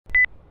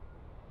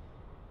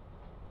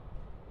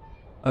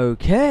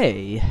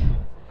Okay,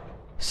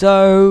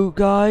 so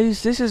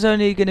guys, this is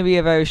only going to be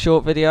a very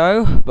short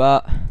video,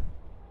 but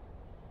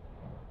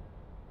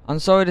I'm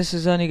sorry this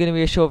is only going to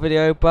be a short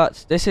video,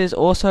 but this is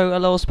also a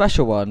little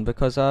special one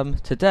because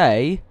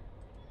today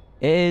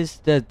is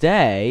the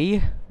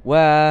day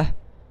where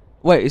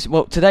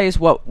today is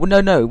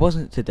no, it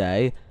wasn't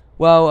today.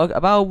 Well,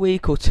 about a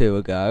week or two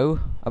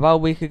ago, about a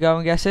week ago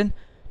I'm guessing,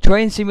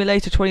 Train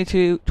Simulator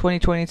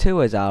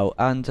 2022 is out,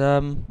 and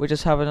we're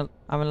just having a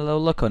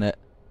little look on it.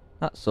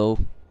 That's all.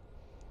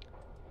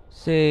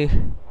 See.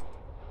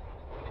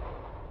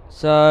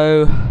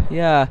 So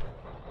yeah.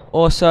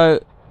 Also,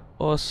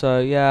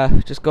 yeah,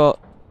 just got.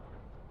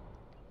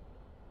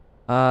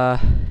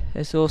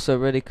 It's also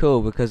really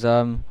cool because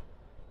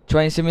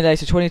Train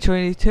Simulator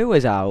 2022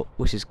 is out,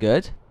 which is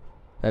good.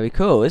 Very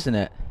cool, isn't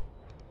it?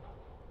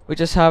 We're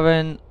just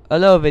having a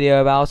little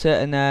video about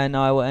it, and then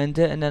I will end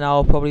it, and then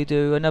I'll probably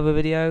do another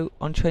video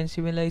on Train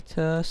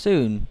Simulator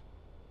soon.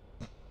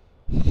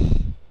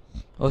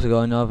 Also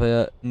got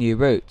another new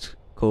route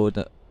called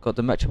got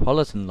the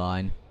Metropolitan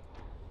line.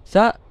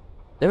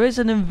 There is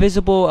an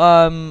invisible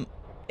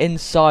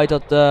inside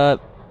of the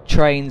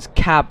train's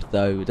cab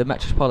though, the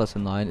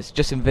Metropolitan line. It's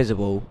just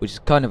invisible, which is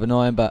kind of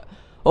annoying, but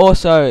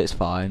also it's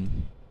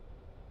fine.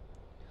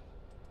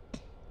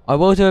 I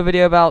will do a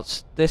video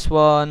about this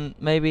one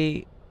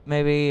maybe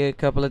a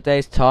couple of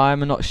days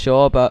time, I'm not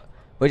sure, but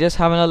we're just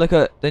having a look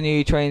at the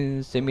new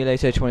Train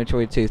Simulator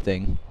 2022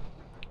 thing.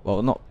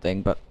 Well, not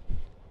thing, but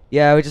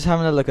yeah, we're just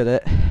having a look at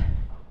it.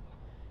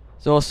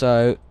 It's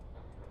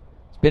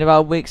been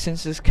about a week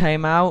since this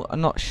came out, I'm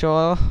not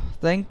sure, I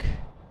think.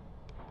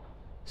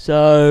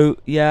 So,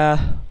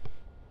 yeah,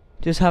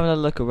 just having a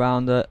look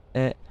around at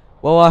it.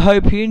 Well, I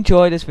hope you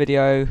enjoyed this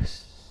video.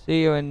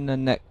 See you in the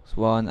next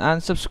one,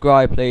 and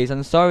subscribe please.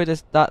 And sorry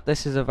that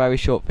this is a very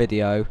short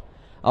video.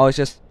 I was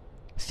just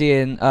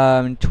seeing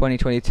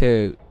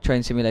 2022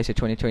 Train Simulator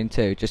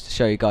 2022 just to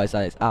show you guys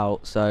that it's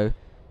out. So,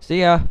 see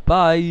ya,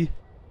 bye.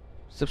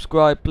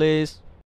 Subscribe please.